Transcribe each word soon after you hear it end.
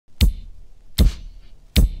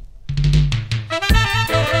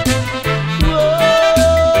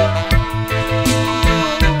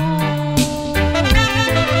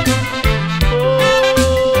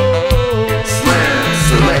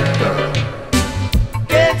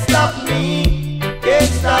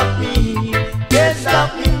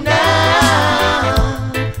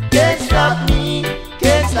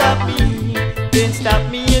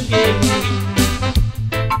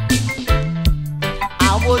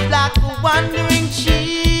was like a wandering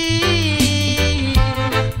sheep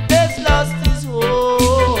that's lost his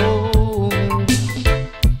home.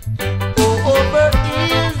 Oh, over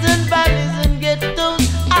hills and valleys and ghettos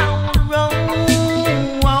I would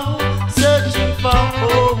roam, searching for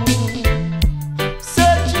home,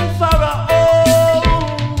 searching for a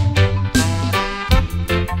home.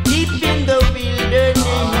 Deep in the wilderness,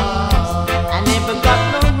 I never got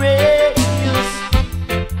no rest.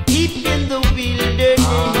 Deep in the wilderness,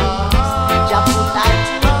 Jah put I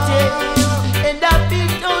to test, and I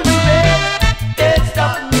beat all the rest. Can't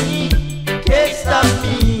stop me, can't stop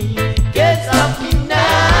me, can't stop me now.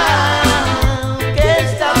 Can't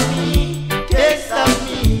stop me, can't stop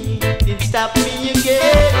me, can't stop me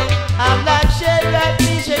again. I'm like Shadrach,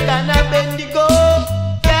 Meshach, and Abednego,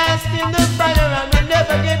 cast in the fire and will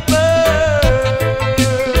never get burned.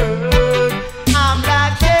 I'm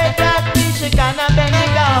like Shadrach, Meshach, and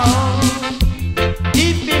Abednego,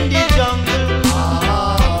 deep in the jungle.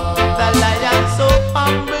 The lion so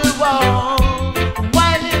humble walk,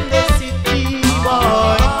 while in the city,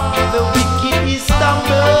 boy, the wicked he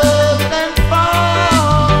stumbles and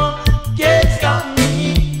fall. Can't stop me,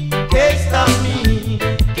 can't stop me,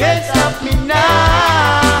 can't stop me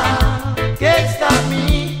now. Can't stop me,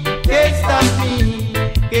 can't stop me,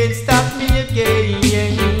 can't stop me again.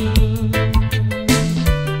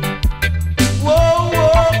 Whoa,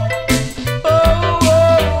 whoa, oh, whoa,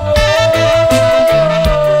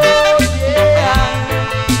 yeah,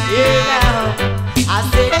 yeah. Now I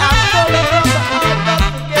say I'm coming from the heart of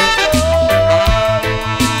the ghetto.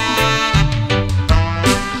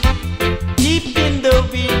 Deep in the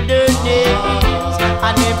wilderness, I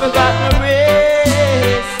never got no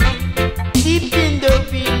rest. Deep in the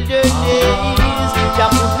wilderness, Jah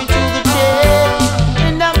put me to the test,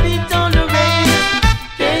 and I beat on the race.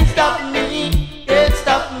 Can't stop me, can't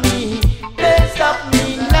stop me, can't stop me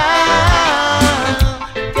now.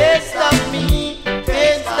 Can't stop me,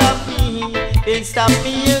 can't stop me, can't stop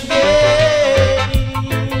me again.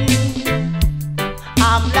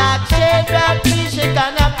 I'm like Shadrach, Meshach,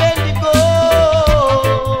 and Abednego,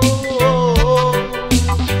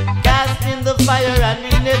 cast in the fire and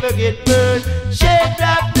will never get burned.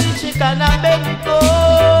 Shadrach, Meshach, and Abednego,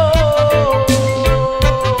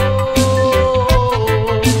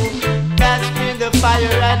 cast in the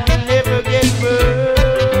fire and will never get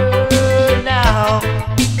burned. Now,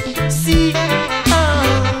 see,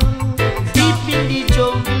 deep in the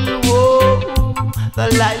jungle, whoa, the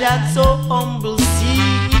lion so humble, see,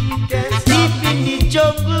 deep in the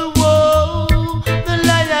jungle, whoa, the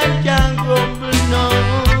lion can't grumble, no.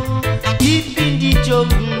 Deep in the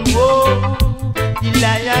jungle, whoa, the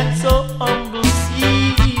lion so humble,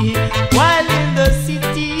 see, while in the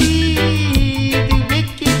city, the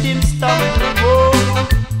wicked him stumble, whoa.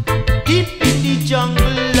 Deep in the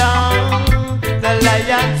jungle, the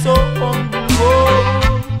lion so humble, whoa,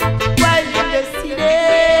 while in the city,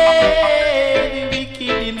 the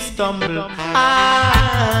wicked him stumble.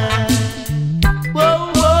 Whoa,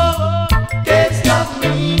 whoa, can't stop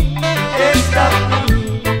me, can't stop me,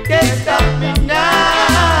 can't stop me now.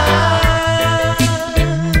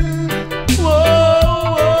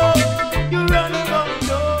 Whoa, whoa, you run from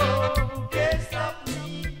door, can't stop me,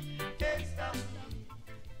 can't stop me.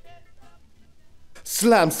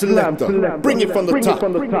 Slam selector, bring it from the top.